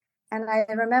And I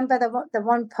remember the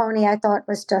one pony I thought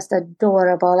was just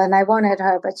adorable, and I wanted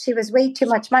her, but she was way too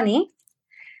much money.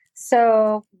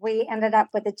 So we ended up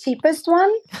with the cheapest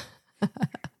one.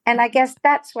 And I guess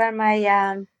that's where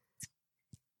my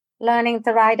learning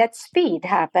to ride at speed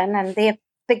happened, and the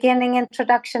beginning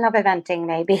introduction of eventing,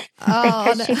 maybe.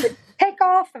 Because she would take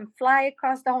off and fly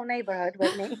across the whole neighborhood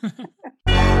with me.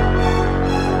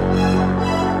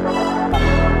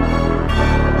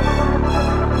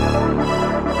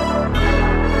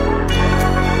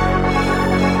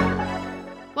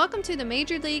 Welcome to the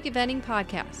Major League Eventing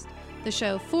Podcast, the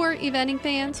show for eventing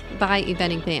fans by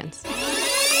eventing fans.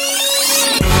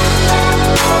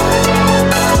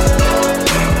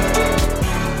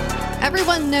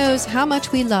 Everyone knows how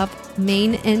much we love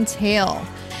mane and tail.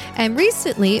 And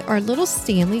recently, our little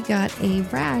Stanley got a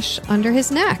rash under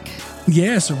his neck.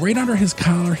 Yeah, so right under his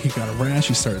collar, he got a rash.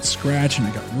 He started scratching.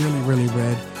 It got really, really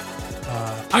red.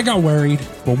 I got worried.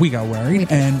 Well, we got worried,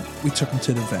 and we took him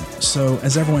to the vet. So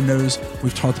as everyone knows,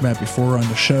 we've talked about before on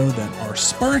the show that our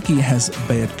Sparky has a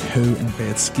bad coat and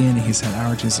bad skin. He's had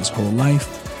allergies his whole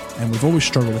life, and we've always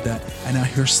struggled with that. And now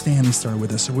here Stanley started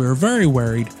with us. So we were very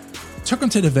worried. Took him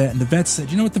to the vet, and the vet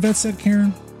said, you know what the vet said,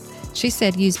 Karen? She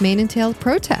said use Mane and Tail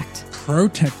Protect.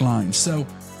 Protect line. So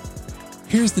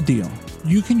here's the deal.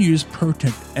 You can use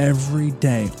Protect every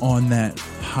day on that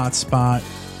hot spot,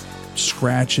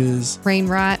 scratches, rain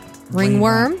rot,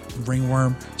 ringworm.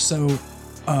 So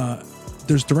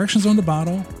there's directions on the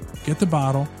bottle. Get the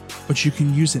bottle, but you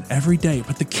can use it every day.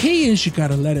 But the key is you got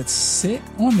to let it sit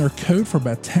on their coat for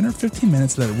about 10 or 15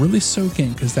 minutes. Let it really soak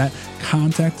in, because that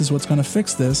contact is what's going to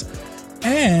fix this.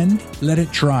 And let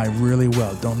it dry really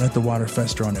well. Don't let the water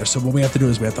fester on there. So what we have to do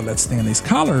is we have to let Stanley's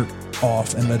collar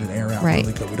off and let it air out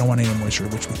really good. We don't want any moisture,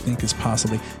 which we think is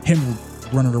possibly him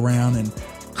running around and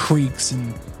creeks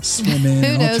and swimming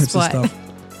and all types of stuff.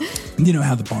 You know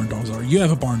how the barn dogs are. You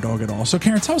have a barn dog at all. So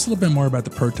Karen, tell us a little bit more about the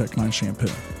Protect line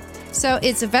shampoo. So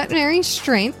it's a veterinary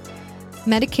strength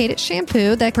medicated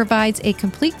shampoo that provides a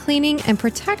complete cleaning and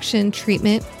protection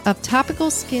treatment of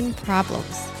topical skin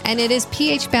problems. And it is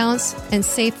pH balanced and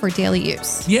safe for daily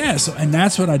use. Yeah, and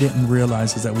that's what I didn't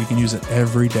realize, is that we can use it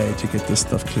every day to get this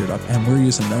stuff cleared up. And we're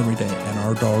using it every day, and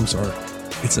our dogs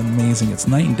it's amazing. It's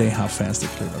night and day how fast they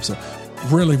cleared up. So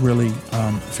really, really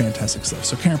fantastic stuff.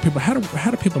 So Karen, people, how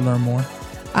do people learn more?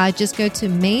 Just go to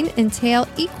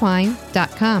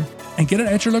maneandtailequine.com. And get it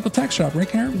at your local tech shop, right,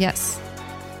 Karen? Yes.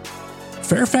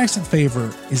 Fairfax and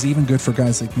Favor is even good for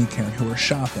guys like me, Karen, who are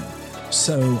shopping.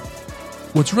 So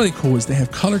what's really cool is they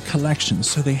have colored collections.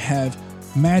 So they have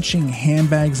matching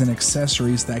handbags and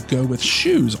accessories that go with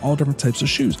shoes, all different types of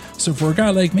shoes. So for a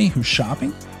guy like me who's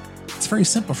shopping, it's very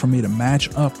simple for me to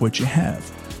match up what you have.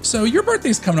 So your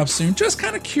birthday's coming up soon. Just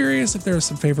kind of curious if there's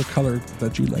some favorite color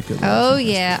that you like. Oh,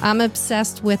 yeah. I'm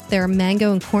obsessed with their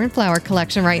mango and cornflower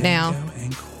collection right now.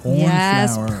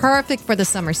 Yes, perfect for the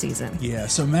summer season. Yeah,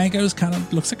 so mangoes kind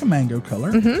of looks like a mango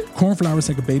color. Mm-hmm. Cornflower's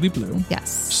like a baby blue.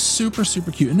 Yes. Super,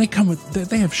 super cute. And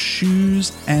they have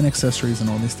shoes and accessories in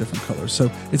all these different colors. So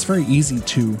it's very easy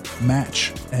to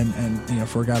match. And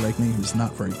for a guy like me who's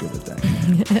not very good at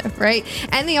that. Right.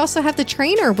 And they also have the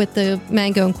trainer with the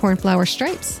mango and cornflower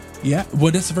stripes. Yeah,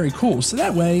 well, that's very cool. So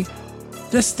that way,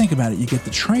 just think about it. You get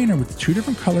the trainer with the two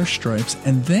different color stripes,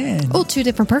 and then... Oh, two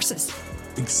different purses.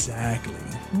 Exactly.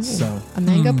 Ooh, so a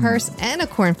mango purse and a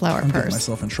cornflower purse. Getting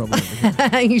myself in trouble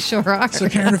over here. You sure are. So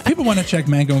Karen, if people want to check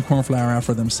mango and cornflower out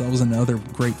for themselves and other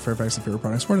great Fairfax and Favor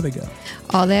products, where do they go?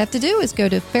 All they have to do is go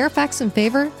to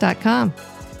fairfaxandfavor.com.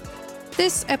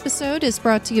 This episode is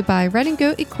brought to you by Red and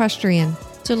Goat Equestrian.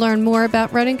 To learn more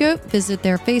about Red and Goat, visit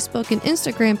their Facebook and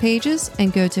Instagram pages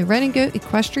and go to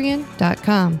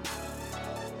redandgoatequestrian.com.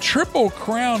 Triple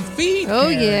Crown Feed. Oh,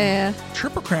 Karen. yeah.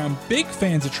 Triple Crown. Big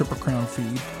fans of Triple Crown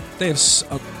Feed. They have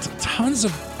tons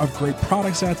of great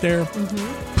products out there.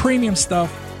 Mm-hmm. Premium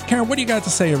stuff. Karen, what do you got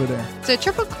to say over there? So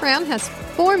Triple Crown has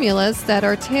formulas that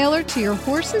are tailored to your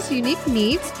horse's unique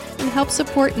needs and help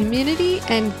support immunity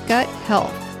and gut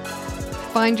health.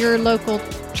 Find your local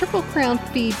Triple Crown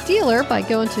Feed dealer by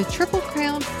going to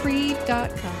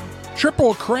triplecrownfeed.com.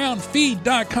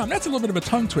 triplecrownfeed.com. That's a little bit of a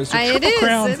tongue twister.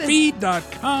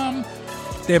 Triplecrownfeed.com.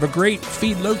 They have a great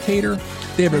feed locator.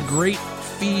 They have a great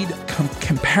feed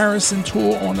comparison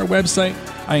tool on their website.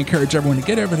 I encourage everyone to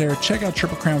get over there, check out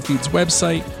Triple Crown Feed's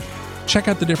website, check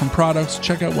out the different products,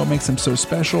 check out what makes them so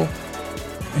special,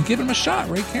 and give them a shot,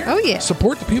 right, Karen? Oh, yeah.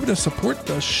 Support the people that support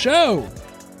the show.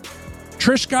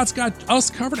 Trish Scott's got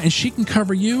us covered, and she can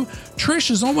cover you.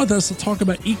 Trish is on with us to talk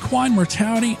about equine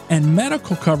mortality and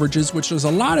medical coverages, which there's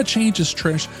a lot of changes,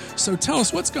 Trish. So tell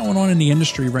us what's going on in the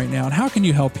industry right now, and how can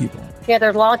you help people? Yeah,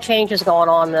 there's a lot of changes going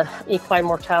on in the equine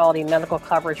mortality medical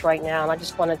coverage right now, and I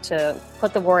just wanted to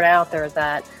put the word out there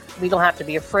that we don't have to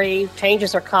be afraid.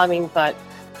 Changes are coming, but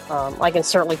I can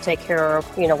certainly take care of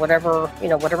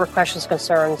whatever questions,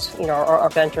 concerns our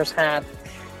vendors have.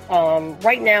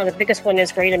 Right now, the biggest one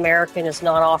is Great American is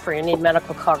not offering any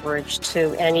medical coverage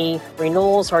to any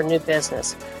renewals or new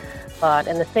business.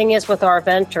 And the thing is, with our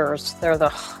vendors, they're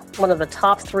one of the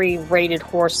top 3 rated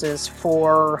horses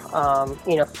for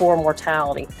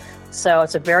mortality. So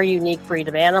it's a very unique breed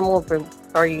of animal,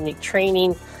 very unique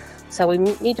training. So we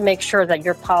need to make sure that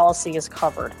your policy is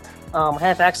covered. I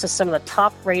have access to some of the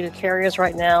top rated carriers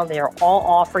right now. They are all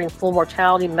offering full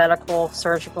mortality, medical,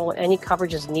 surgical, any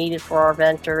coverage is needed for our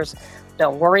vendors.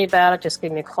 Don't worry about it. Just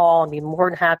give me a call. I'll be more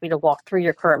than happy to walk through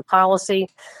your current policy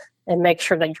and make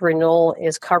sure that your renewal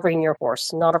is covering your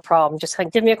horse. Not a problem. Just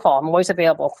give me a call. I'm always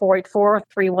available.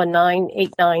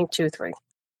 484-319-8923.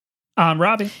 I'm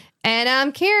Robbie. And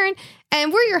I'm Karen.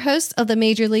 And we're your hosts of the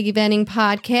Major League Eventing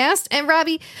podcast. And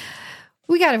Robbie,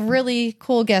 we got a really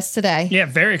cool guest today. Yeah,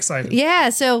 very excited.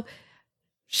 Yeah, so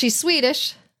she's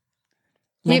Swedish.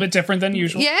 A little bit different than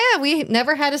usual. Yeah, we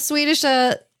never had a Swedish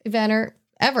eventer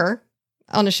ever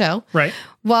on the show. Right.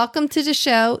 Welcome to the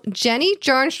show, Jennie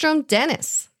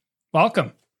Jarnstrom-Dennis.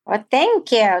 Welcome. Well, thank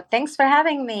you. Thanks for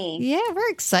having me. Yeah,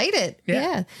 we're excited.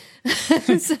 Yeah.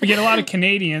 We get a lot of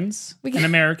Canadians and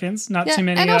Americans, not too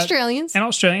many. And Australians. And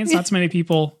Australians, not too many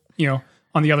people,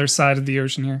 on the other side of the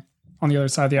ocean here. On the other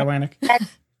side of the Atlantic.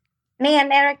 Me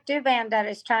and Eric Dubander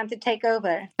is trying to take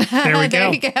over. There we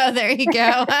go. There you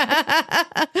go.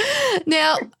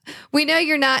 Now, we know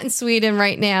you're not in Sweden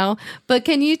right now, but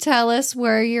can you tell us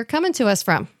where you're coming to us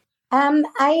from?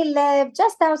 I live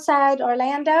just outside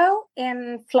Orlando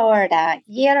in Florida,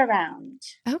 year round.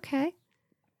 Okay.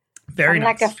 Very I'm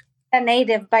nice. like a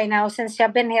native by now, since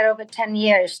I've been here over 10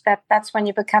 years. That's when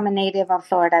you become a native of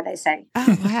Florida, they say.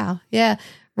 Oh, wow. Yeah.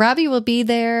 Robbie will be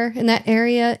there in that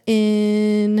area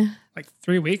in like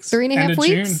 3 weeks. 3.5 weeks.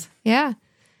 June. Yeah.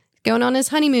 Going on his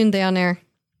honeymoon down there.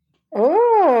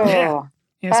 Ooh.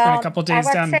 Yeah, spent a couple days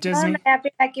down at Disney. I'd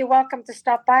be like, you're welcome to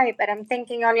stop by, but I'm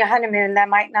thinking on your honeymoon, that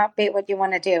might not be what you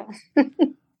want to do.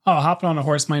 Oh, hopping on a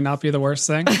horse might not be the worst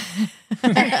thing.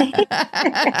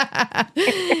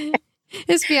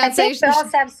 His fiance. I think we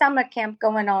also have summer camp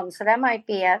going on, so that might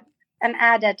be an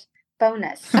added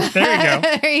bonus. There you go.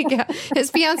 There you go.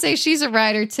 His fiance, she's a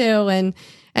writer too,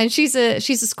 and she's a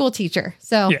school teacher.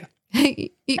 So yeah.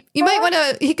 you might want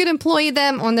to. He could employ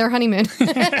them on their honeymoon.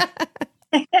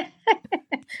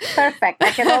 Perfect.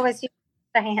 I can always use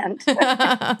the hand.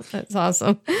 That's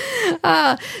awesome.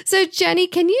 So Jennie,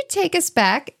 can you take us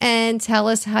back and tell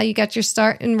us how you got your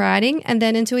start in riding and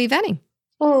then into eventing?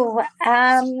 Oh,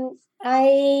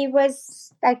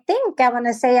 I think I want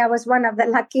to say I was one of the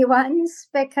lucky ones,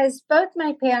 because both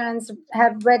my parents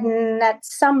have ridden at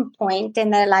some point in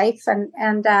their life.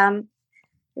 And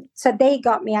so they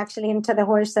got me actually into the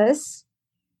horses.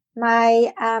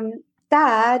 My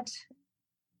dad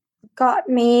got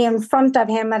me in front of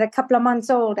him at a couple of months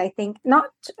old, I think.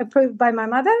 Not approved by my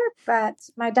mother, but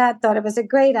my dad thought it was a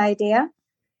great idea.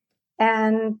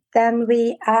 And then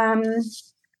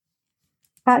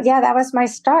that was my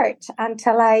start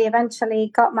until I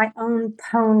eventually got my own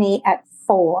pony at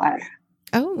 4.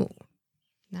 Oh,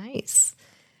 nice.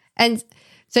 And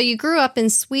so you grew up in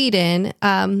Sweden.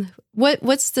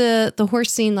 What's the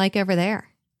horse scene like over there?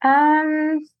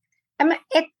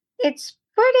 It's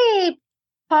pretty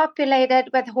populated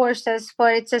with horses, for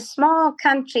it's a small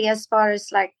country as far as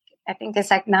I think it's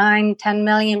 9-10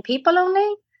 million people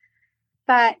only.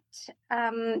 But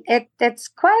it's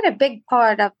quite a big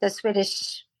part of the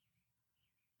Swedish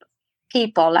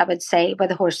people, I would say,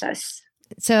 with horses.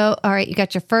 So, all right, you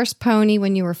got your first pony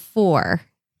when you were 4.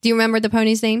 Do you remember the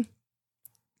pony's name?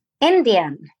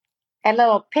 Indian. A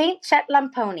little pink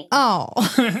Shetland pony. Oh.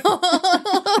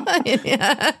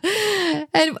 Yeah.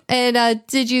 And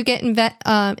did you get into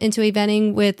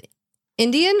eventing with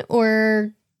Indian,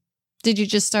 or did you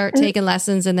just start taking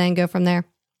lessons and then go from there?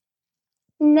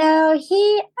 No,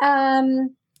 he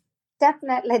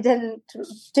definitely didn't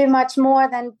do much more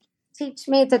than teach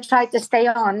me to try to stay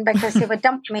on, because he would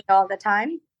dump me all the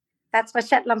time. That's what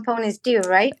Shetland ponies do,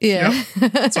 right? Yeah. Yep.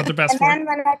 That's what they're best for. And then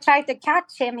when I tried to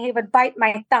catch him, he would bite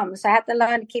my thumb. So I had to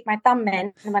learn to keep my thumb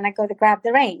in when I go to grab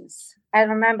the reins. I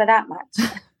remember that much.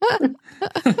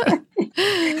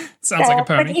 Sounds like a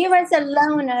pony. But he was a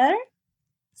loner.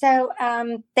 So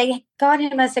they got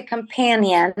him as a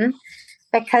companion.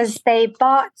 because they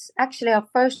bought actually our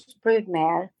first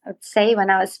broodmare, I'd say, when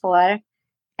I was 4.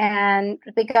 And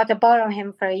we got to borrow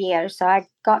him for a year. So I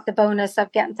got the bonus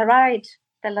of getting to ride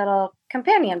the little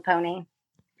companion pony.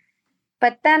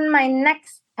 But then my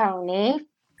next pony,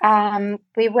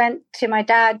 we went to, my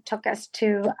dad took us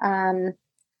to, I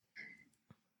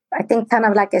think kind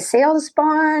of like a sales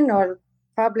barn, or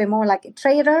probably more like a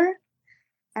trader.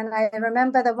 And I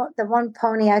remember the one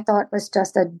pony I thought was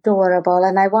just adorable,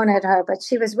 and I wanted her, but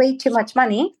she was way too much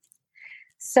money.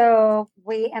 So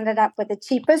we ended up with the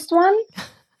cheapest one.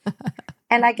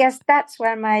 And I guess that's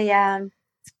where my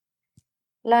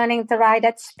learning to ride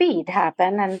at speed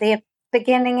happened, and the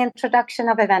beginning introduction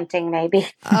of eventing, maybe.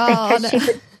 Because she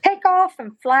would take off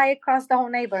and fly across the whole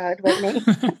neighborhood with me.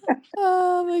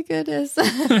 Oh, my goodness.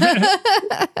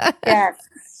 Yes.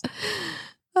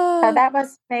 So that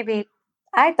was maybe,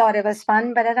 I thought it was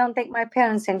fun, but I don't think my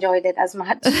parents enjoyed it as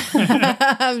much.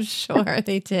 I'm sure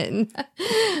they didn't.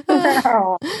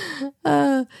 No.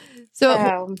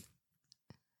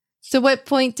 So what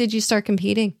point did you start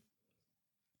competing?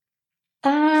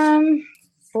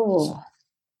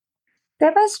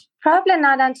 That was probably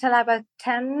not until I was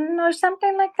 10 or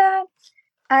something like that.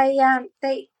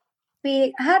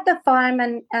 We had the farm,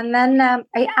 and then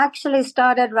I actually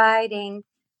started riding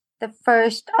the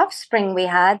first offspring we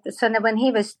had. So when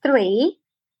he was 3,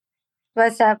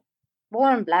 was a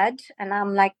warm blood, and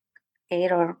I'm like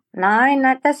 8 or 9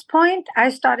 at this point. I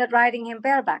started riding him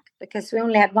bareback because we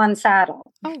only had one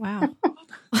saddle. Oh, wow.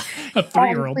 A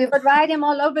 3-year-old. We would ride him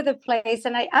all over the place,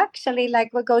 and I actually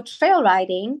would go trail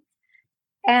riding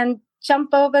and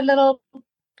jump over little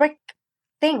brick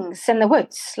things in the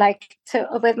woods,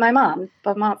 with my mom,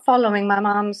 following my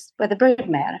mom's with a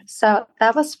broodmare. So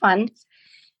that was fun.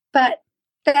 But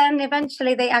then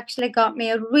eventually they actually got me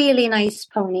a really nice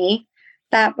pony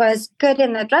that was good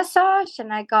in the dressage,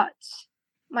 and I got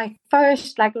my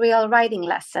first real riding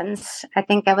lessons. I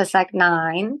think I was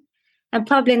 9, and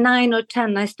probably 9 or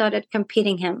 10 I started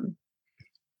competing him.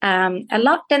 A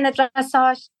lot in the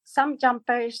dressage, some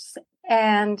jumpers,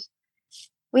 and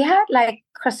we had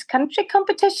cross country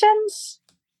competitions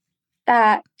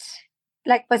that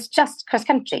was just cross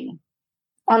country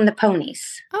on the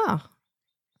ponies. Oh,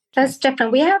 that's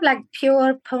different. We have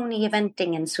pure pony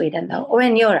eventing in Sweden, though, or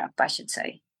in Europe, I should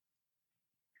say.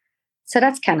 So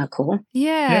that's kind of cool.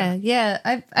 Yeah.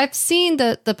 I've seen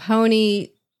the pony.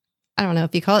 I don't know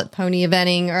if you call it pony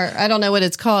eventing, or I don't know what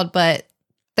it's called, but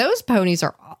those ponies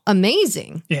are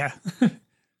amazing. Yeah.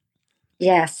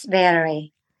 Yes,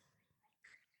 very.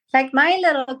 My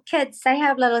little kids, I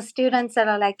have little students that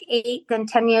are 8 and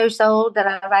 10 years old that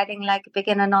are riding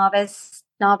beginner, novice,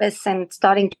 and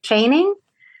starting training.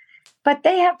 But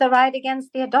they have to ride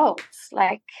against the adults.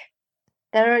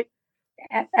 That's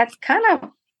kind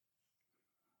of,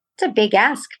 it's a big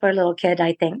ask for a little kid,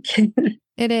 I think.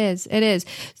 It is.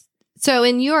 So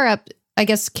in Europe, I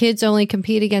guess kids only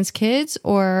compete against kids,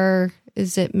 or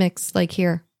is it mixed like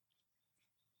here?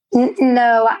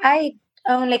 No, I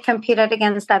only competed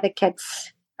against other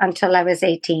kids until I was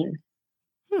 18.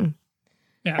 Yeah,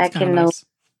 that's kind of nice.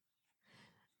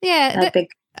 Yeah,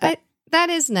 that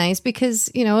is nice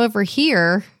because, over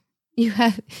here you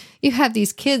have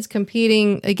these kids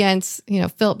competing against,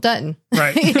 Philip Dutton.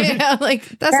 Right. Yeah.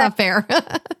 That's not fair.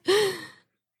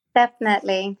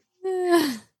 Definitely.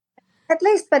 At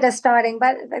least for the starting,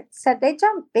 but they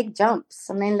jump big jumps.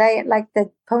 I mean, they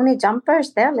the pony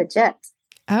jumpers, they're legit.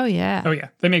 Oh, yeah. Oh, yeah.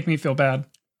 They make me feel bad.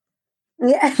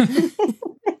 Yeah.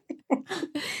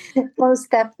 Most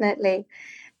definitely.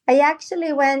 I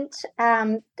actually went,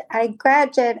 I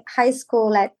graduated high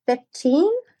school at 15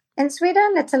 in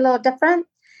Sweden. It's a little different.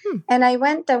 And I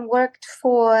went and worked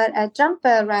for a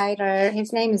jumper rider.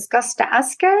 His name is Gustav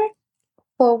Asker,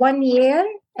 for 1 year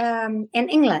in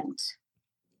England.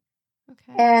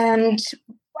 Okay. And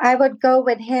I would go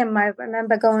with him. I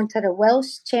remember going to the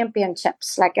Welsh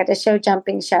Championships, at a show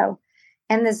jumping show.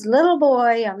 And this little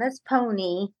boy on this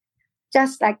pony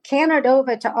just cantered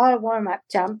over to our warm-up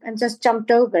jump and just jumped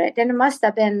over it. And it must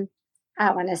have been,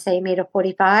 I want to say,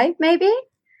 1.45 maybe.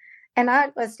 And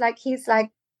I was he's I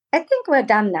think we're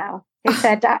done now. He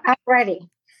said, I'm ready.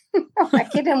 He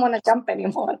didn't want to jump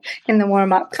anymore in the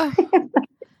warm-up.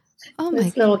 Oh my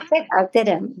This little kid outdid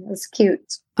him. It was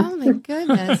cute. Oh my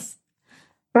goodness.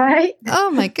 Right?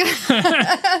 Oh my God.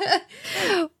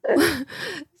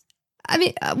 I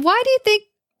mean, why do you think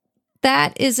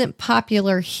that isn't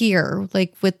popular here?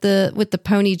 With the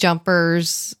pony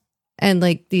jumpers and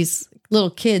these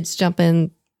little kids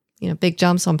jumping, big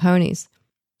jumps on ponies.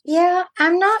 Yeah,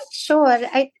 I'm not sure.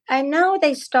 I know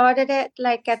they started it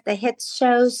at the hit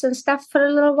shows and stuff for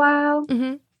a little while.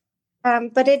 Mm-hmm.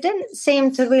 But it didn't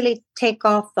seem to really take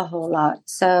off a whole lot.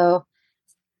 So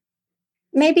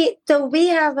maybe, so we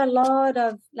have a lot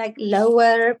of like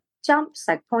lower jumps,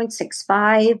 like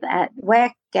 0.65 at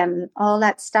WEC and all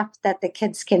that stuff that the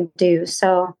kids can do.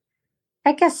 So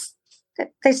I guess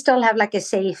they still have like a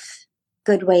safe,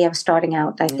 good way of starting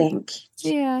out, I think.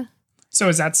 Yeah. So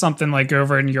is that something like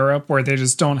over in Europe where they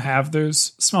just don't have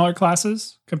those smaller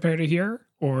classes compared to here?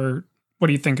 Or what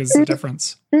do you think is the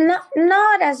difference?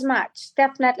 Not as much.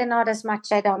 Definitely not as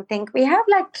much, I don't think. We have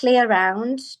like clear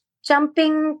round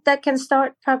jumping that can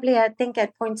start probably, I think,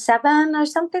 at 0.7 or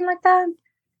something like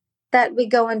that we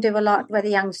go and do a lot with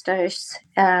the youngsters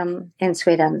in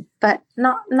Sweden, but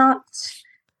not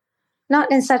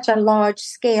in such a large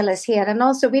scale as here. And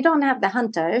also we don't have the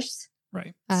hunters.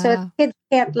 Right. So kids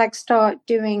can't like start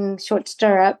doing short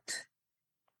stirrup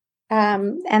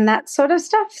and that sort of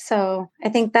stuff. So I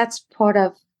think that's part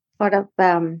of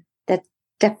the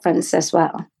difference as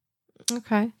well.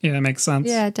 Okay. Yeah, that makes sense.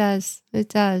 Yeah, it does. It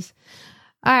does.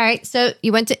 All right. So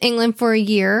you went to England for a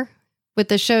year with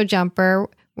the show jumper.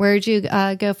 Where'd you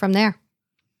go from there?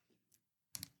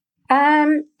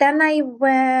 Then I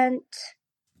went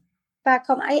back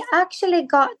home. I actually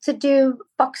got to do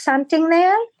box hunting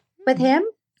there with him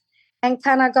and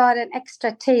kind of got an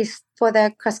extra taste for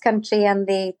the cross country and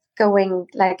the going.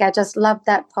 Like, I just loved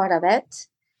that part of it.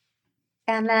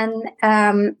 And then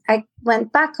I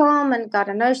went back home and got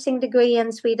a nursing degree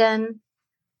in Sweden.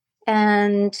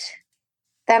 And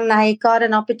then I got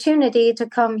an opportunity to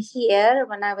come here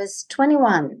when I was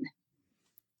 21.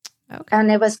 Okay.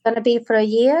 And it was going to be for a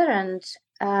year, and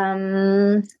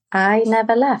I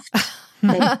never left.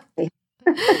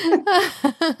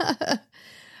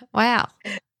 Wow.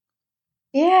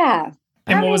 Yeah.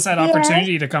 And what was that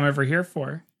opportunity to come over here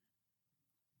for?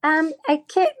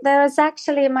 There was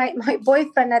actually my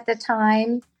boyfriend at the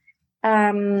time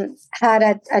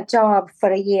had a job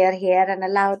for a year here and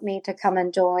allowed me to come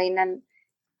and join. And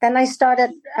then I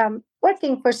started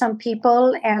working for some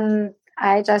people, and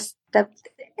I just,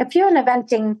 if you're an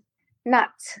eventing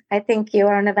nut, I think you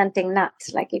are an eventing nut.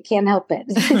 Like, you can't help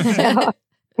it.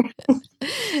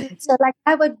 So like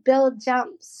I would build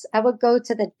jumps. I would go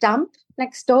to the dump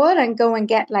next door and go and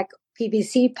get like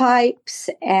PVC pipes,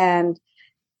 and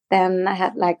then I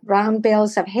had like round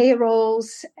bales of hay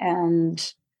rolls,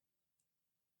 and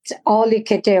all you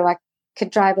could do. I could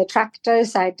drive a tractor,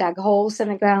 so I dug holes in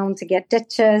the ground to get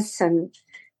ditches and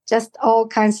just all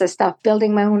kinds of stuff,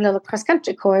 building my own little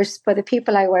cross-country course for the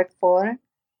people I worked for.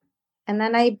 And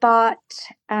then I bought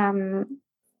my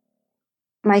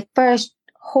first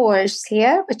horse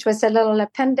here, which was a little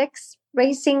appendix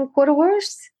racing quarter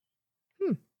horse.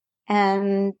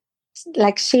 And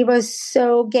like, she was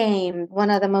so game, one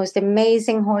of the most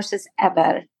amazing horses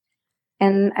ever.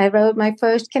 And I rode my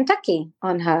first Kentucky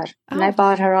on her, and I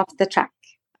bought her off the track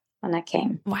when I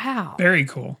came. Wow. Very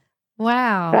cool.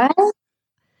 Wow. Right?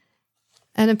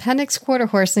 An appendix quarter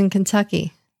horse in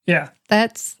Kentucky. Yeah.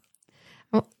 That's...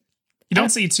 You don't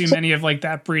see too many of like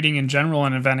that breeding in general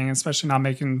in eventing, especially not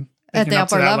making at the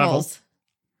upper levels.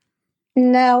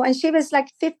 No, and she was like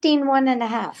 15,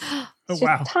 1.5. Oh, She's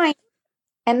wow. tiny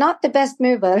and not the best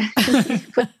mover.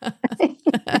 But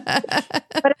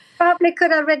I probably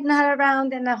could have ridden her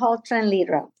around in a halter and lead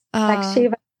rope. Like, she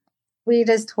was the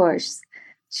sweetest horse.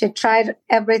 She tried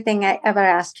everything I ever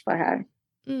asked for her.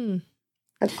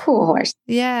 A cool horse.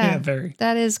 Yeah, very.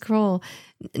 That is cool.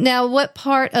 Now, what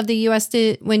part of the U.S.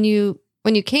 when you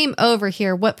came over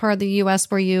here, what part of the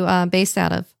U.S. were you based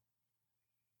out of?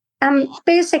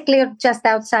 Basically just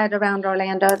outside around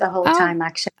Orlando the whole time,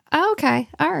 actually. Oh, okay.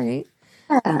 All right.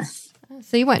 Yeah.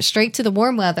 So you went straight to the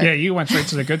warm weather. Yeah, you went straight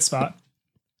to the good spot.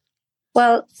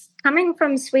 Well, coming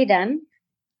from Sweden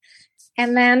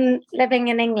and then living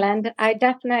in England, I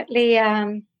definitely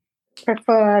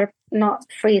prefer not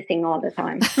freezing all the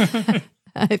time.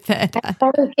 I bet.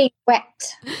 Everything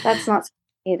wet. That's not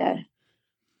either.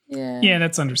 Yeah,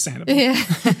 that's understandable. Yeah.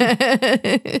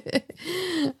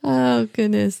 Oh,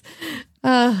 goodness.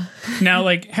 Now,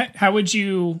 like, how would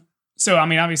you... So, I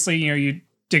mean, obviously, you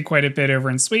did quite a bit over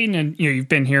in Sweden, and, you've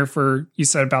been here for, you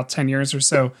said, about 10 years or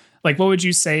so. Like, what would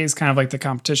you say is kind of like the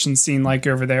competition scene like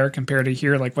over there compared to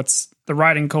here? Like, what's the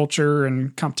riding culture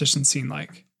and competition scene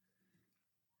like?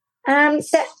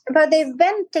 But the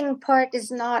eventing part is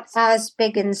not as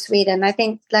big in Sweden. I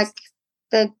think like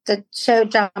the show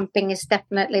jumping is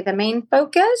definitely the main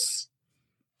focus.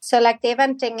 So like the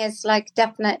eventing is like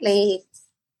definitely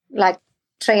like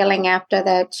trailing after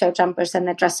the show jumpers and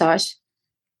the dressage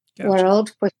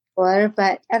world for sure.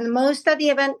 And most of the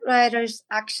event riders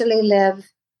actually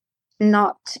live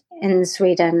not in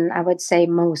Sweden, I would say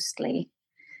mostly.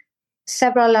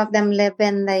 several of them live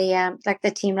in the like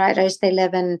the team riders. They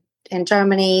live in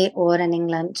Germany or in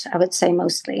England. I would say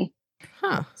mostly.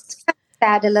 Huh. It's kind of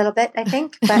sad a little bit, I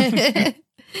think. But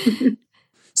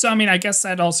So, I mean, I guess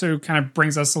that also kind of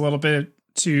brings us a little bit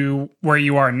to where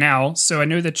you are now. So I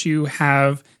know that you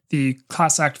have the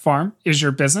Class Act Farm is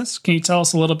your business. Can you tell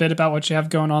us a little bit about what you have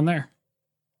going on there?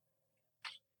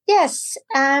 yes,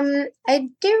 I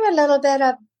do a little bit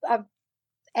of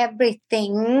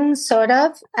everything, sort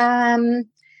of.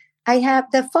 I have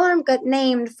the farm got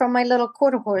named from my little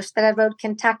quarter horse that I rode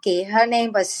Kentucky. Her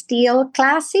name was Steel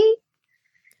Classy.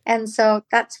 And so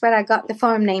that's where I got the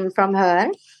farm name from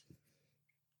her.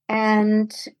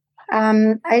 And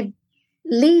I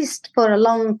leased for a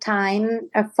long time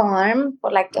a farm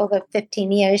for like over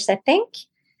 15 years, I think.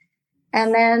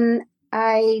 And then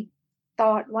I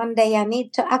thought one day I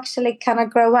need to actually kind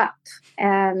of grow up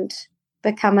and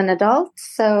become an adult.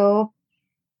 So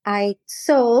I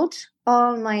sold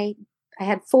I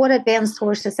had 4 advanced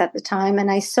horses at the time,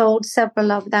 and I sold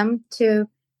several of them to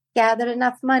gather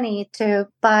enough money to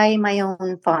buy my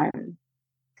own farm.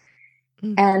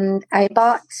 And I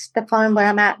bought the farm where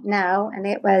I'm at now, and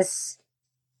it was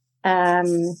at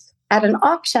an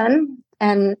auction,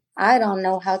 and I don't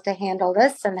know how to handle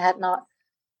this and had not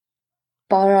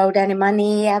borrowed any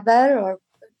money ever or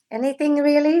anything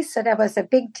really. So that was a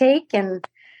big take, and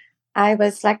I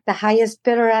was like the highest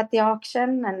bidder at the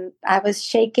auction, and I was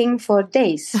shaking for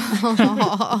days to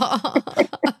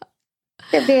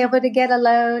be able to get a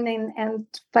loan,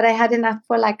 but I had enough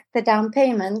for like the down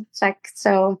payment.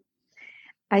 So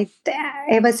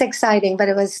it was exciting, but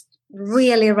it was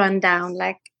really run down,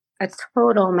 like a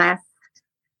total mess.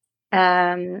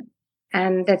 And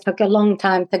it took a long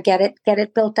time to get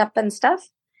it built up and stuff.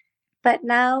 But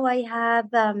now I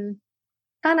have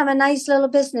kind of a nice little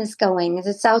business going.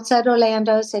 It's outside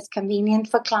Orlando, so it's convenient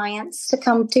for clients to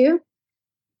come to.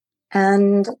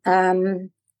 And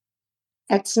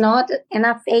it's not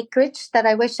enough acreage that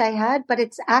I wish I had, but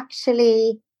it's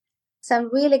actually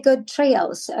some really good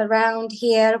trails around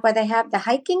here where they have the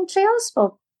hiking trails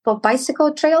for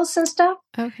bicycle trails and stuff.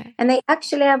 Okay. And they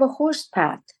actually have a horse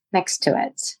path next to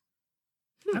it.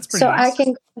 That's pretty So nice. I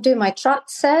can do my trot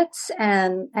sets,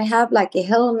 and I have like a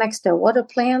hill next to a water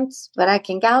plant, but I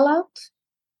can gallop,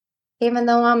 even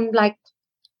though I'm like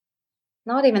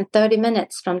not even 30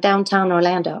 minutes from downtown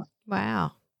Orlando.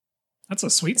 Wow. That's a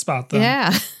sweet spot, though.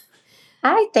 Yeah.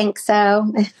 I think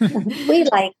so. We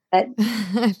like it.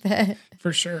 I bet.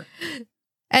 For sure.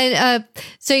 And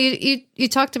so you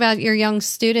talked about your young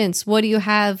students. What do you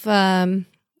have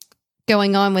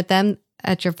going on with them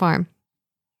at your farm?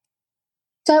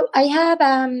 So I have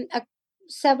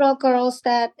several girls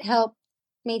that help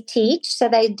me teach. So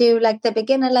they do like the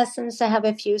beginner lessons. I have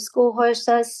a few school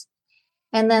horses.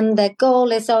 And then the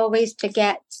goal is always to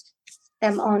get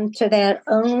them onto their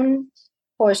own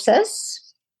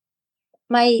horses.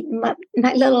 My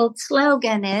little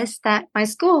slogan is that my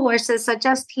school horses are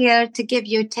just here to give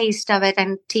you a taste of it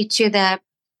and teach you the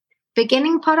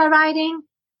beginning part of riding,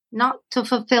 not to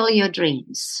fulfill your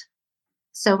dreams.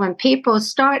 So when people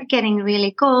start getting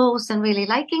really goals and really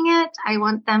liking it, I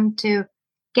want them to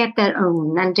get their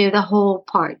own and do the whole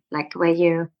part, like where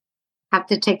you have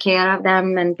to take care of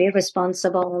them and be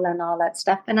responsible and all that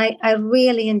stuff. And I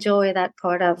really enjoy that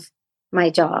part of my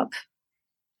job.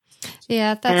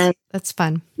 Yeah, that's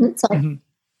fun. Sorry. Mm-hmm.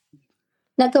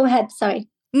 No, go ahead. Sorry.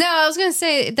 No, I was going to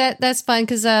say that's fun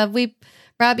because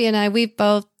Robbie and I, we've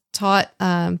both taught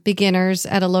beginners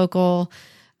at a local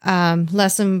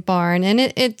lesson barn, and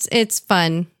it's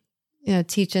fun,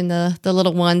 teaching the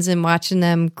little ones and watching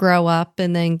them grow up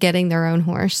and then getting their own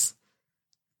horse.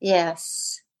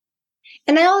 Yes.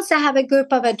 And I also have a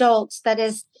group of adults that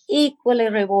is equally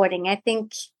rewarding. I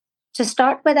think to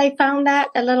start with, I found that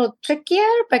a little trickier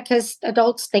because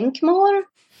adults think more.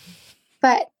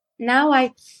 But now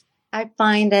I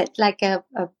find it like a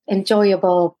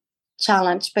enjoyable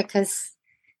challenge because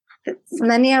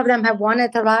many of them have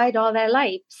wanted to ride all their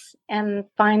lives and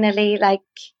finally like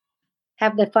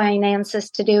have the finances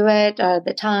to do it or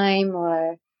the time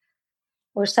or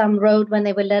some rode when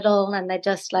they were little and they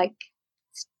just like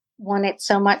want it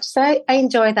so much. So I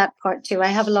enjoy that part too. I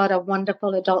have a lot of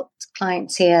wonderful adult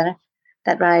clients here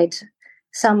that ride.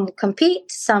 Some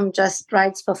compete, some just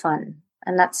rides for fun,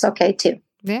 and that's okay too.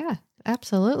 Yeah,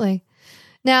 absolutely.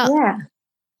 Now,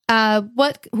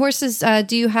 what horses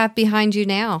do you have behind you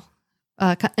now?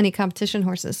 Any competition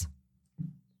horses?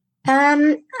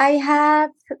 I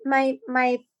have my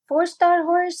 4-star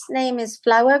horse name is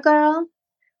Flower Girl.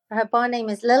 Her barn name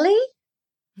is Lily,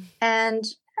 and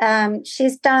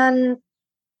she's done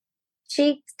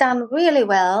really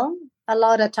well. a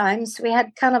lot of times. We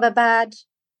had kind of a bad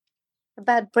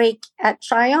break at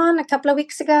Tryon a couple of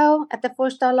weeks ago at the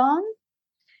 4-star lawn.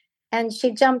 And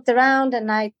she jumped around,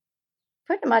 and I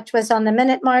pretty much was on the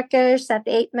minute markers at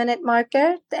the 8-minute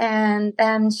marker. And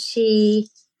then she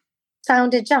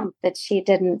found a jump that she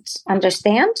didn't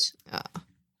understand. I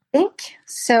think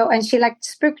so. And she like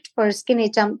spooked for a skinny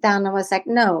jump down. I was like,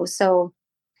 no. So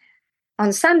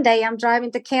on Sunday, I'm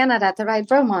driving to Canada to ride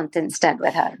Bromont instead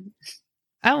with her.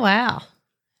 Oh, wow.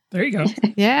 There you go.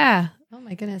 Yeah. Oh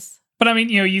my goodness. But I mean,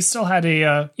 you still had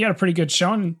a pretty good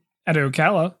showing at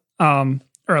Ocala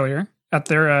earlier at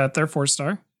their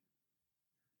 4-star.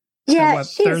 Yeah,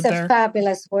 she's a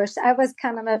fabulous horse. I was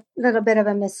kind of a little bit of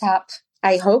a mishap,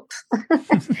 I hope.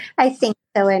 I think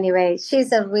so anyway.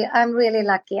 I'm really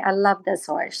lucky. I love this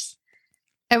horse.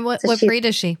 And what breed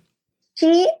is she?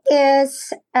 She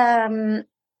is,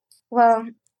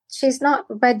 she's not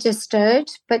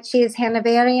registered, but she is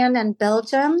Hanoverian and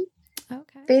Belgium,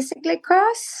 basically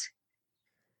cross.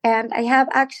 And I have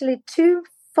actually 2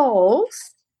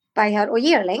 foals by her, or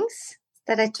yearlings,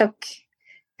 that I took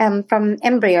from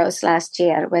embryos last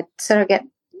year with surrogate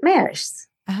mares.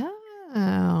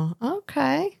 Oh,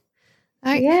 okay.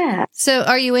 Yeah. So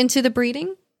are you into the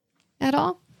breeding at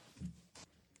all?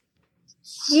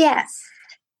 Yes.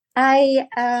 I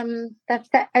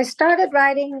started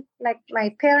riding like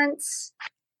my parents'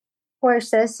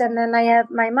 horses, and then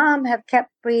my mom have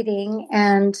kept breeding,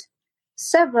 and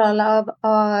several of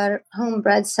our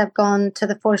homebreds have gone to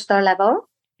the 4-star level.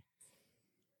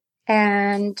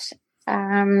 And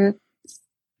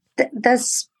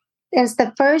this is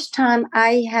the first time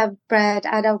I have bred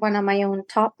out of one of my own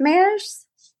top mares.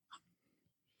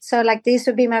 So like these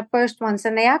would be my first ones,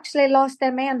 and they actually lost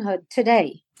their manhood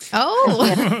today.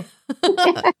 Oh.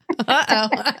 Uh-oh.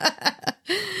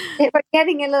 They were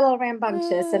getting a little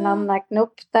rambunctious, and I'm like,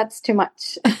 nope, that's too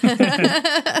much.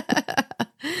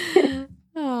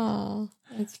 Oh,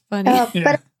 that's funny.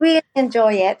 But I really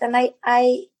enjoy it. And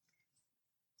I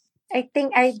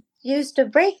think I used to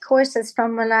break horses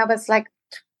from when I was like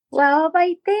 12,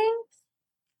 I think,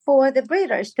 for the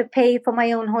breeders to pay for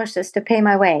my own horses, to pay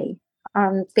my way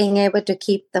on being able to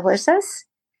keep the horses.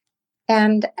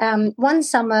 And one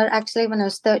summer, actually, when I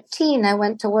was 13, I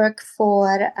went to work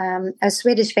for a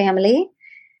Swedish family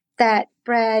that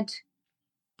bred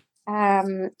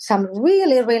some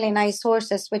really, really nice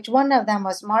horses, which one of them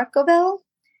was Markoville,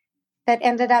 that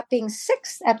ended up being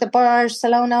 6th at the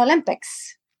Barcelona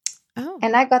Olympics. Oh.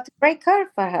 And I got to break her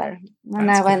for her when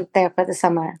I went there for the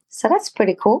summer. So that's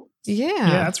pretty cool. Yeah.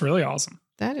 Yeah, that's really awesome.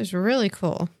 That is really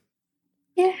cool.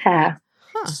 Yeah.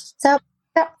 Huh. So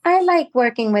I like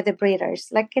working with the breeders.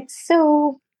 Like, it's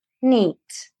so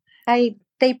neat. They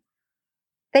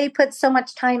put so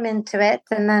much time into it.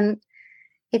 And then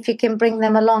if you can bring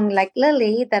them along, like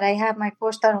Lily, that I have my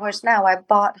 4-star horse now, I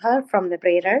bought her from the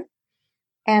breeder.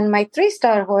 And my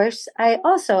 3-star horse, I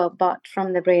also bought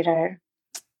from the breeder.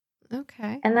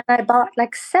 Okay. And then I bought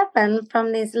like 7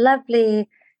 from these lovely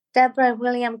Deborah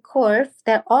William Korf.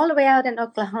 They're all the way out in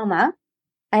Oklahoma.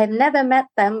 I have never met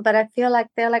them, but I feel like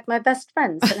they're like my best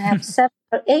friends. And I have 7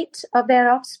 or 8 of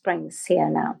their offsprings here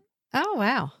now. Oh,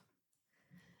 wow.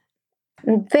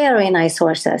 Very nice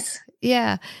horses.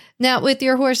 Yeah. Now, with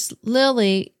your horse,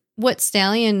 Lily, what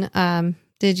stallion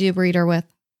did you breed her with?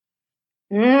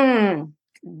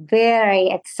 Very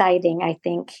exciting, I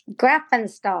think.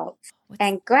 Grafenstolz.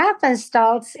 And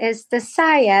Grafenstolz is the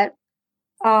sire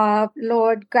of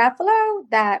Lord Graffalo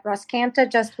that Ross Cantor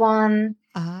just won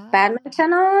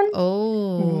badminton on.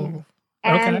 Oh.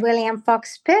 And William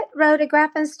Fox Pitt rode a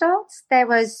Grafenstolz. There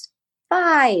was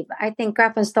 5, I think,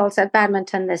 Grafenstolz at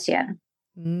badminton this year.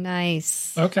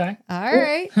 Nice. Okay. All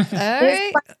right. All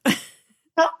right.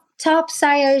 Top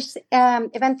sires,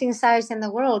 eventing sires in the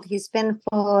world. He's been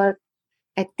for,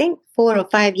 I think, 4 or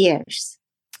 5 years.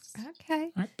 Okay.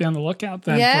 All right, be on the lookout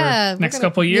then for next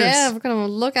couple of years. Yeah, we're going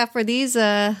to look out for these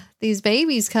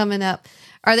babies coming up.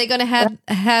 Are they going to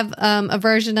have a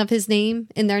version of his name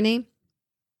in their name?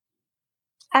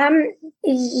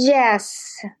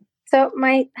 Yes. So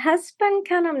my husband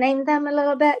kind of named them a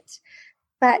little bit,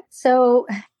 but so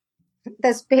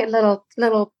there's be a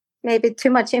little maybe too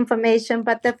much information.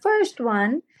 But the first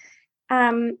one,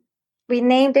 we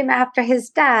named him after his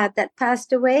dad that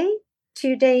passed away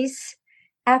 2 days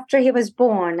after he was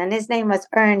born, and his name was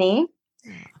Ernie.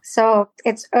 So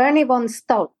it's Ernie von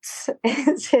Stoltz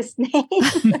is his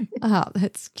name. Oh,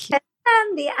 that's cute.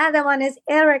 And the other one is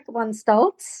Eric von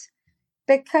Stoltz,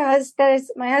 because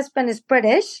my husband is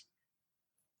British,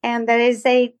 and there is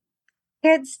a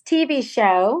kids TV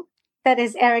show that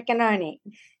is Eric and Ernie.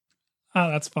 Oh,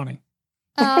 that's funny.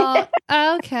 Oh,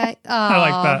 okay. Oh, I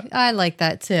like that. I like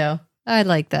that too. I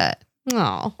like that.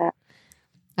 Oh. All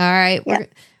right. Yeah.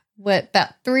 What,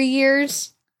 about 3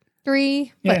 years?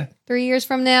 3 years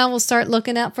from now, we'll start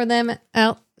looking out for them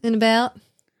out and about.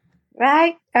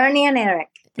 Right? Ernie and Eric.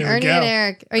 There we Ernie go. and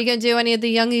Eric. Are you going to do any of the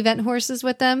young event horses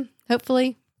with them?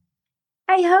 Hopefully.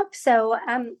 I hope so.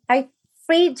 I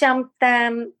free jumped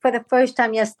them for the first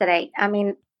time yesterday. I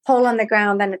mean, pole on the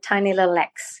ground and a tiny little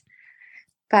X.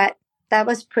 But that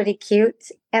was pretty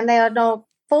cute. And they are no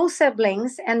full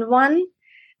siblings. And one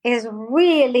is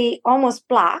really almost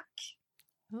black.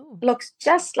 Oh. Looks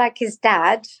just like his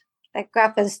dad, like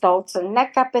Grafenstolz, and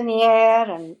neck up in the air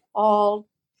and all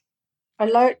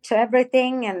alert to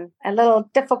everything and a little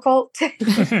difficult.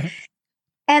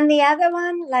 And the other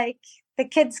one, like the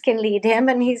kids can lead him,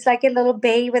 and he's like a little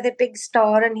bay with a big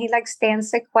star, and he like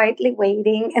stands there quietly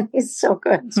waiting, and he's so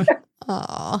good.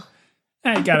 Aw.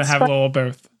 You gotta have a little of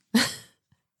both.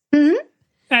 Hmm?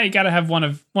 Yeah, you gotta have one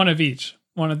of each.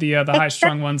 One of the high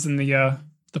strung ones and the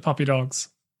puppy dogs.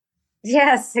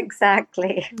 Yes,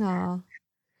 exactly. Aw.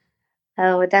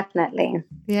 Oh, definitely.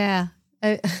 Yeah.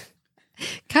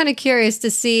 Kind of curious to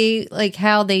see like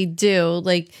how they do.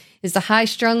 Like, is the high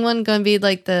strung one going to be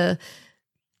like the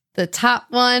top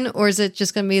one, or is it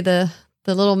just going to be the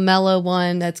little mellow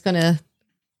one that's going to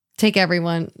take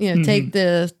everyone, take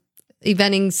the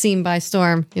eventing scene by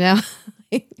storm,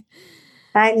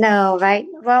 I know, right?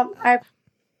 Well,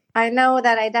 I know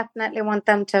that I definitely want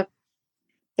them to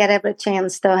get every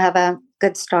chance to have a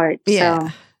good start. Yeah, So,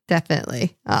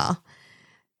 definitely. Oh,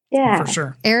 yeah. For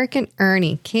sure. Eric and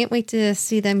Ernie. Can't wait to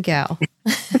see them go.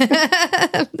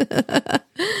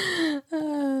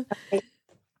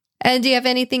 And do you have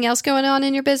anything else going on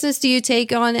in your business? Do you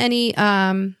take on any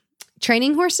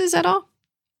training horses at all?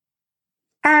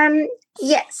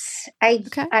 Yes, I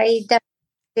definitely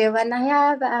do. And I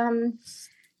have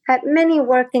had many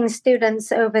working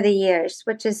students over the years,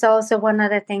 which is also one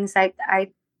of the things I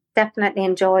definitely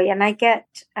enjoy. And I get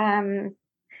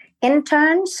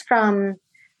interns from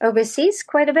overseas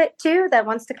quite a bit too that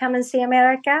wants to come and see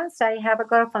America. So I have a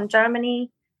girl from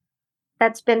Germany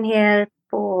that's been here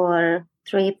for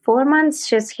 3-4 months.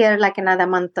 She's here like another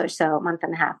month or so, month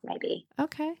and a half maybe.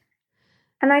 Okay.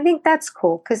 And I think that's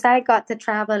cool because I got to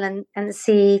travel and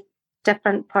see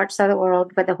different parts of the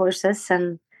world with the horses.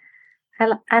 And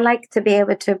I like to be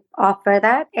able to offer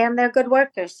that. And they're good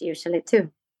workers usually too.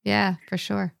 Yeah, for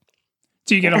sure.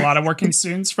 Do you get a lot of working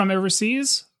students from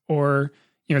overseas, or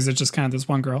is it just kind of this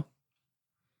one girl?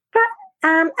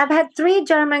 I've had 3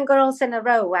 German girls in a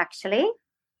row actually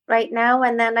right now.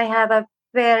 And then I have a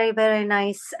very, very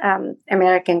nice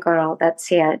American girl that's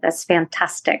here. That's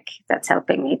fantastic. That's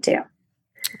helping me too.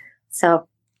 So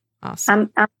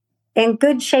Awesome. I'm in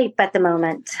good shape at the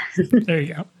moment. There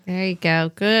you go. There you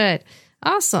go. Good.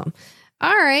 Awesome.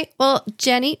 All right. Well,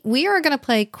 Jennie, we are going to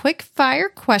play quick fire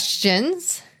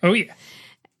questions. Oh, yeah.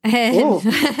 And,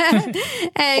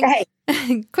 Hey.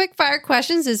 Quick Fire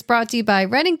Questions is brought to you by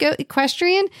Red and Goat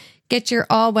Equestrian. Get your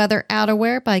all-weather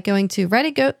outerwear by going to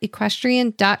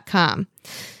redandgoatequestrian.com.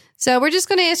 So we're just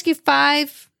going to ask you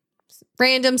 5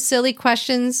 random silly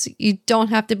questions. You don't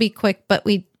have to be quick, but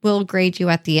we will grade you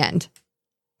at the end.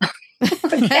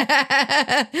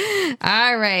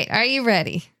 All right. Are you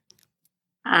ready?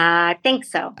 I think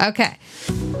so. Okay.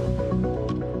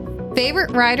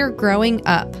 Favorite rider growing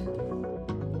up?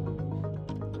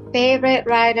 Favorite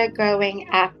rider growing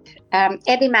up?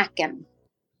 Eddie Macken.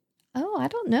 Oh, I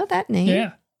don't know that name.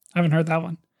 Yeah. I haven't heard that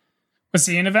one. Was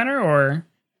he an eventer or?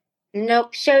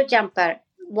 Nope, show jumper.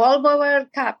 Volvo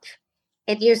World Cup.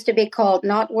 It used to be called,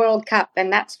 not World Cup,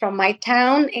 and that's from my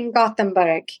town in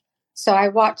Gothenburg. So I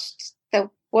watched the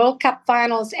World Cup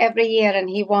finals every year, and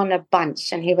he won a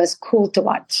bunch, and he was cool to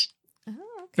watch. Oh,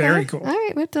 okay. Very cool. All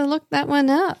right, we have to look that one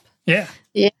up. Yeah.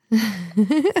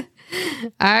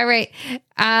 All right.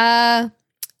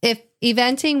 If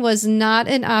eventing was not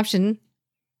an option,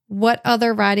 what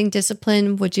other riding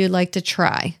discipline would you like to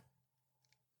try?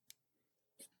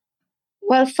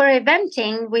 Well, for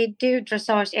eventing, we do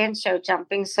dressage and show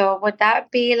jumping. So would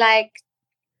that be like,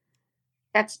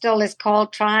 that still is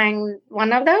called trying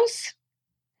one of those?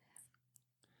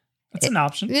 That's an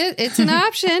option. It's an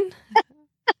option.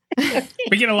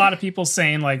 We get a lot of people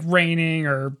saying like reining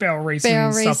or barrel racing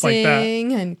Barrel and stuff like that.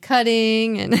 racing and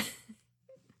cutting and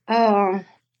Oh,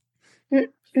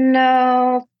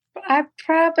 no.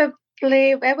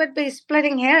 It would be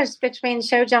splitting hairs between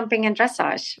show jumping and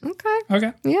dressage.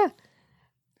 Okay. Yeah.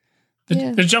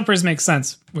 The jumpers make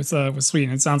sense with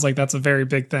Sweden. It sounds like that's a very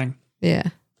big thing. Yeah.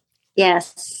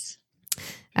 Yes.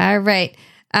 All right.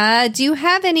 Do you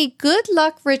have any good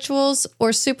luck rituals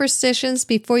or superstitions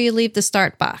before you leave the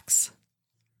start box?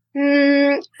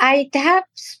 I have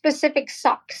specific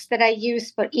socks that I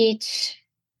use for each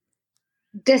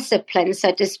discipline,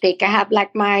 so to speak. I have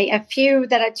like a few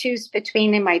that I choose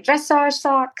between in my dressage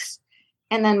socks,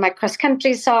 and then my cross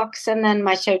country socks, and then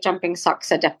my show jumping socks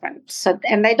are different. So,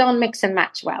 and they don't mix and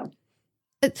match well.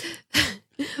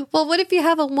 Well, what if you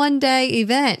have a 1-day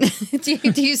event?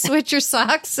 do you switch your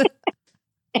socks?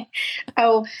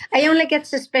 Oh, I only get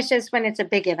suspicious when it's a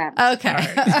big event. Okay.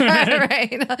 All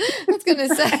right. I was going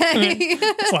to say.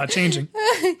 It's a lot changing.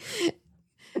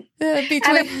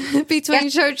 Between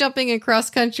show jumping and cross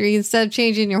country, instead of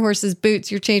changing your horse's boots,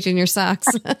 you're changing your socks.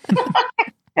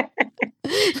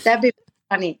 That'd be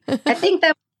funny. I think that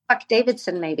was Buck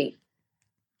Davidson, maybe,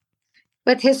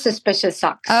 with his suspicious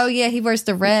socks. Oh, yeah. He wears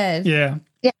the red. Yeah.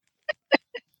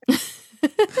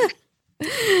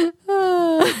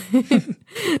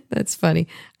 That's funny.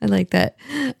 I like that.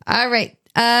 All right.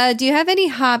 Do you have any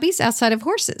hobbies outside of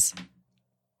horses?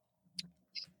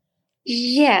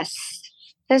 Yes.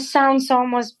 This sounds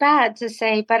almost bad to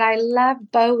say, but I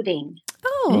love boating.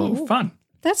 Oh, fun.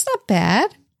 That's not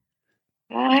bad.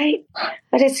 Right.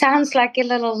 But it sounds like a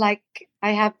little like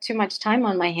I have too much time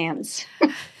on my hands.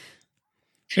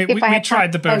 We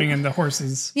tried the boating and the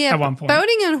horses at one point.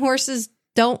 Boating and horses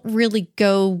don't really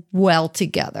go well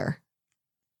together.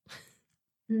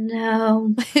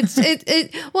 No.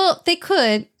 Well, they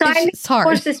could. So it's hard.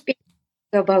 Horses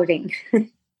go boating.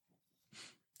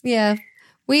 Yeah.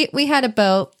 We had a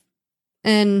boat,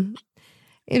 and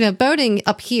boating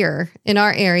up here in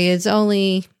our area is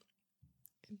only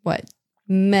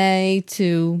May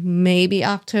to maybe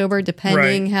October,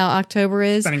 depending how October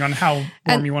is. Depending on how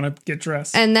warm you want to get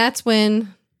dressed. And that's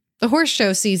when the horse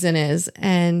show season is.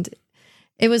 And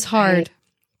it was hard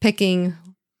picking,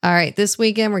 all right, this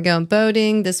weekend we're going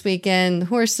boating, this weekend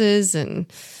horses, and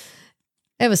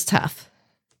it was tough.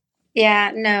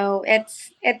 Yeah, no,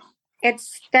 it's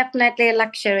definitely a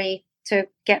luxury to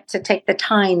get to take the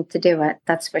time to do it.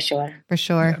 That's for sure. For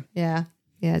sure. Yeah.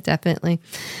 Yeah, definitely.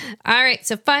 All right.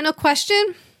 So final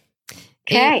question.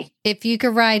 Okay. If you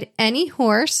could ride any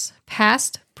horse,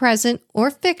 past, present,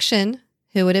 or fiction,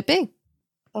 who would it be?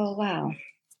 Oh, wow.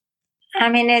 I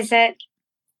mean, am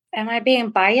I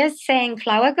being biased saying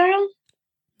Flower Girl?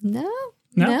 No.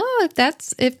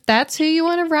 If that's who you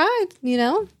want to ride,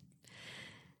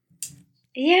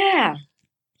 Yeah.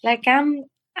 Like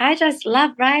I just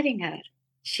love riding her.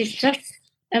 She's just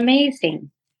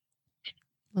amazing.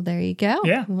 Well, there you go.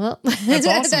 Yeah. Well, that's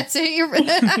awesome. That's who you're. All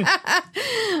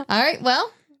right.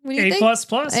 Well, what do you think?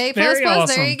 A++. Very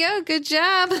awesome. There you go. Good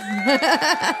job.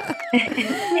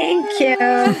 Thank you.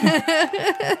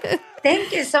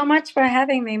 Thank you so much for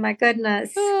having me. My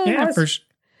goodness. Yeah, for sure.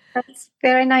 That's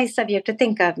very nice of you to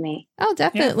think of me. Oh,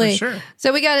 definitely. Yeah, for sure.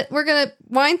 So we're gonna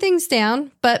wind things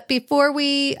down, but before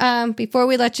we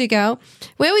let you go,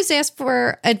 we always ask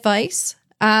for advice.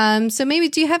 So maybe,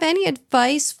 do you have any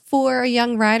advice for a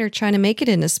young rider trying to make it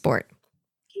in the sport?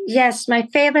 Yes, my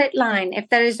favorite line: if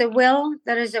there is a will,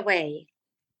 there is a way,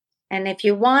 and if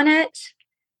you want it,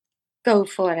 go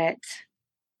for it.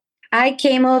 I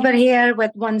came over here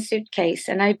with one suitcase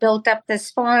and I built up this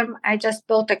farm. I just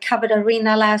built a covered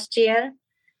arena last year.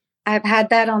 I've had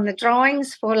that on the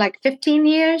drawings for like 15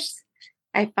 years.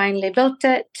 I finally built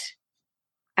it.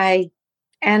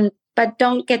 But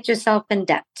don't get yourself in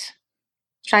debt.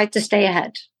 Try to stay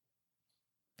ahead.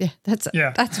 Yeah,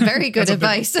 that's very good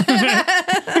advice.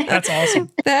 That's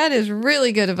awesome. That is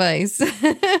really good advice.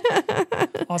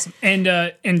 Awesome.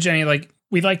 And Jennie,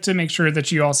 we'd like to make sure that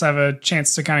you also have a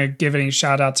chance to kind of give any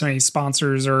shout out to any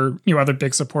sponsors or other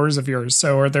big supporters of yours.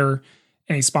 So are there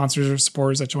any sponsors or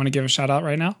supporters that you want to give a shout out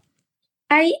right now?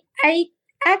 I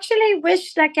actually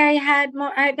wish I had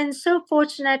more. I've been so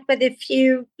fortunate with a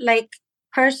few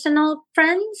personal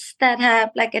friends that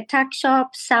have a tuck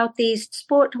shop. Southeast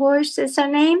Sport Horse is her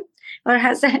name, or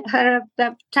has her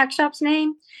the tuck shop's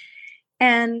name,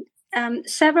 and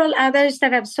several others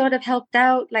that have sort of helped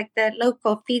out, like the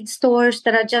local feed stores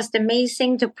that are just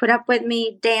amazing to put up with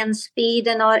me. Dan's Feed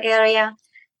in our area,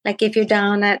 if you're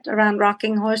down around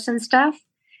Rocking Horse and stuff,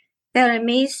 they're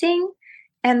amazing.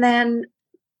 And then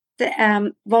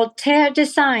the Voltaire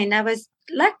Design. I was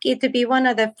lucky to be one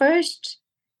of the first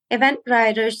event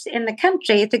riders in the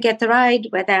country to get to ride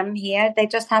with them here. They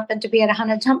just happened to be at a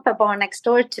 100 jumper bar next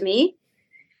door to me.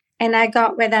 And I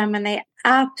got with them, and they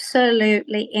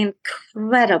absolutely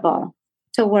incredible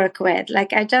to work with.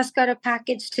 I just got a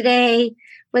package today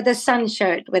with a sun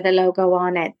shirt with a logo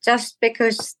on it, just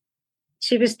because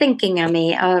she was thinking of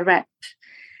me, a rep.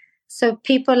 So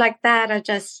people like that are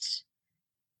just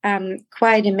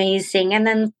quite amazing. And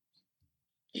then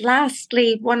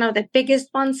lastly, one of the biggest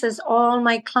ones is all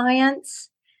my clients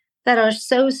that are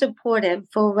so supportive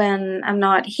for when I'm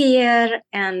not here,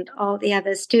 and all the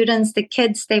other students, the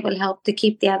kids, they will help to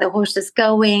keep the other horses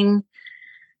going.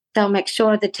 They'll make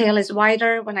sure the tail is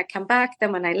wider when I come back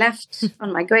than when I left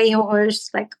on my gray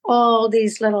horse. Like all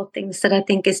these little things that I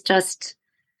think is just,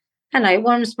 I don't know, it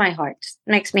warms my heart,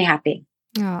 makes me happy.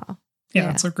 Oh, yeah,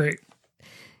 that's so great.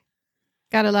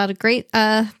 Got a lot of great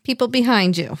people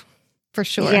behind you, for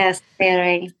sure. Yes,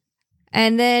 very.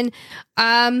 And then,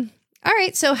 all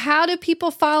right. So, how do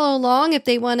people follow along if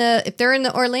they're in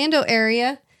the Orlando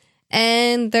area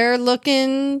and they're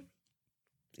looking,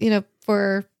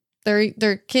 for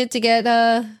their kid to get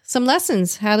some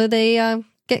lessons? How do they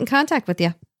get in contact with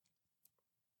you?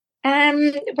 We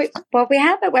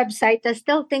have a website. I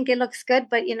still think it looks good,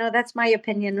 but that's my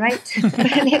opinion, right?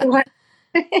 Anyway.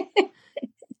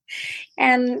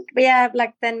 And we have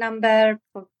like the number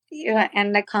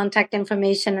and the contact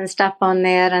information and stuff on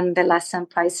there, and the lesson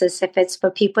prices if it's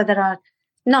for people that are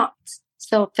not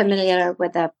so familiar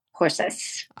with the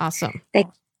horses. Awesome. They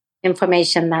get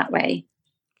information that way.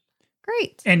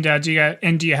 Great. And do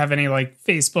you have any like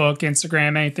Facebook,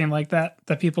 Instagram, anything like that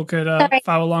people could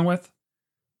follow along with?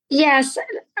 Yes,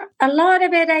 a lot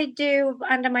of it I do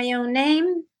under my own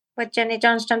name with Jennie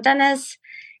Jarnstrom-Dennis,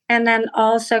 and then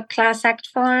also Class Act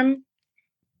Farm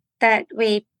that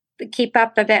we keep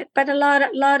up a bit. But a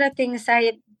lot of things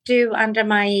I do under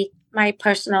my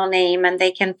personal name, and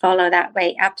they can follow that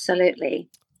way. Absolutely.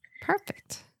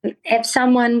 Perfect. If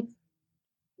someone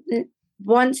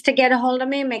wants to get a hold of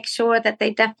me, make sure that they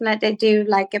definitely do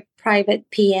like a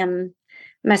private PM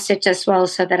message as well,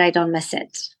 so that I don't miss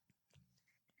it.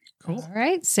 Cool. All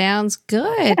right. Sounds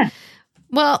good. Yeah.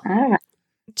 Well, all right.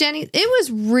 Jennie, it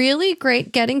was really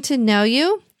great getting to know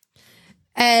you.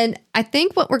 And I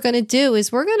think what we're going to do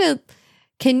is I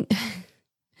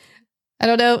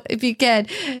don't know if you can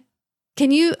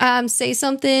you say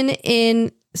something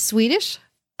in Swedish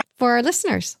for our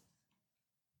listeners?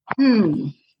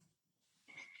 Lycka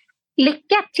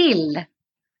till.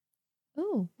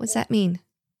 Oh, what's that mean?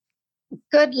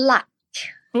 Good luck.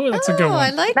 Oh, that's a good one. I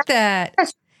like that.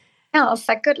 Else,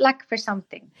 good luck for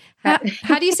something. How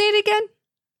do you say it again?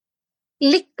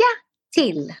 Lycka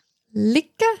till.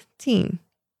 Lycka till.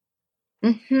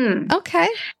 Mm-hmm. Okay.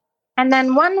 And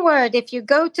then one word, if you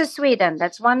go to Sweden,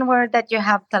 that's one word that you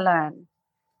have to learn.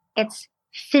 It's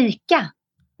fika.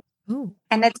 Ooh.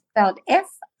 And it's spelled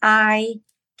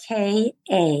Fika.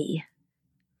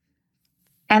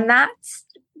 And that's,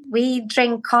 we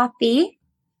drink coffee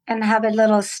and have a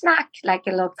little snack, like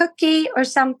a little cookie or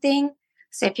something.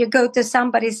 So if you go to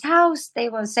somebody's house, they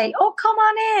will say, oh, come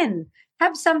on in,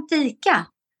 have some fika.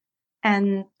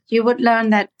 And you would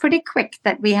learn that pretty quick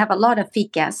that we have a lot of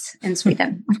fikas in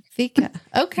Sweden. Fika.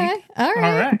 Okay. All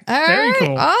right. Very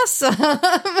cool. Awesome.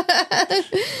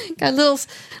 Got a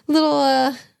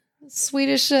little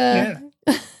Swedish lesson.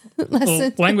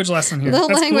 Little language lesson here. Little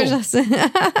That's language cool.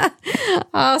 lesson.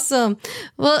 Awesome.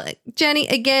 Well, Jennie,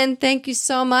 again, thank you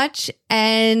so much.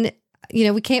 And,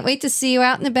 we can't wait to see you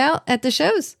out and about at the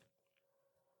shows.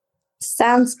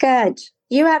 Sounds good.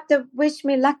 You have to wish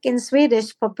me luck in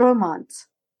Swedish for Bromont.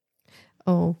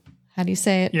 Oh, how do you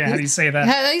say it? Yeah, how do you say that?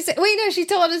 Wait, no, she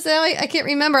told us. I can't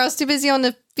remember. I was too busy on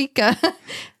the fika.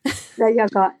 There you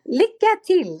go. Lycka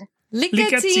till.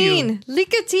 Lycka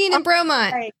till in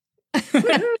Bromont. Right.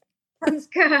 Sounds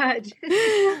good.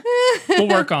 We'll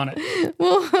work on it.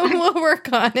 We'll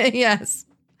work on it. Yes.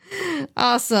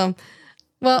 Awesome.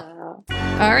 Well,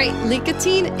 all right. Lycka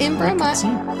till in Bromont.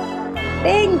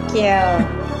 Thank you.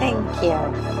 Thank you.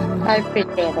 I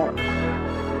appreciate it.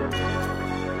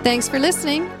 Thanks for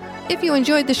listening. If you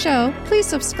enjoyed the show, please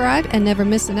subscribe and never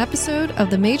miss an episode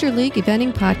of the Major League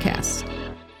Eventing Podcast.